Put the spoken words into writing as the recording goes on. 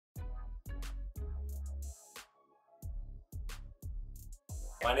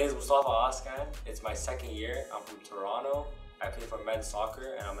My name is Mustafa Ozcan. It's my second year. I'm from Toronto. I play for men's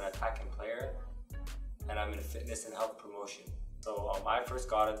soccer and I'm an attacking player. And I'm in fitness and health promotion. So I first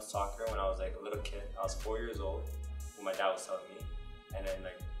got into soccer when I was like a little kid. I was 4 years old when my dad was telling me. And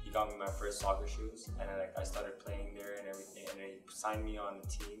then he got me my first soccer shoes. And then I started playing there and everything. And then he signed me on the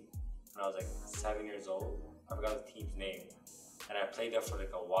team when I was like 7 years old. I forgot the team's name. And I played there for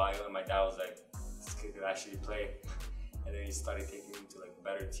like a while and my dad was like, this kid could actually play. And then he started taking me to like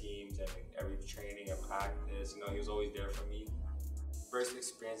better teams and like, every training and practice. You know, he was always there for me. First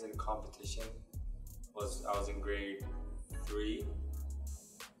experience in competition was I was in grade 3,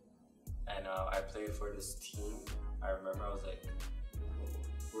 and I played for this team. I remember I was like,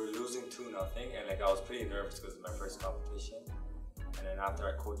 we were losing 2-0, and like I was pretty nervous because it's my first competition. And then after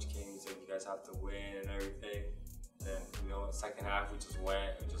our coach came, he said, "You guys have to win and everything." And then second half we just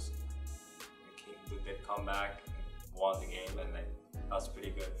went, we did come back. Won the game, and like that was pretty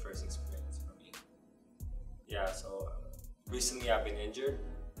good first experience for me. Yeah, so recently I've been injured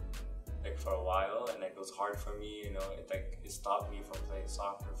like for a while, and like it was hard for me, it stopped me from playing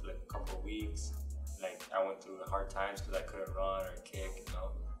soccer for like a couple of weeks. Like I went through hard times because I couldn't run or kick,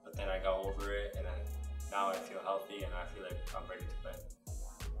 but then I got over it, and now I feel healthy and I feel like I'm ready to play.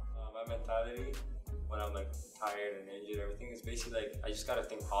 My mentality when I'm like tired and injured, everything is basically like I just gotta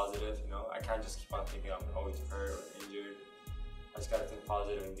think positive. I can't just keep on thinking I'm always hurt or injured. I just gotta think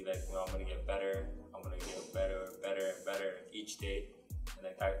positive and be like, I'm gonna get better. I'm gonna get better and better each day, and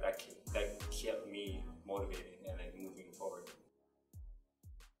like that kept me motivated and like moving forward.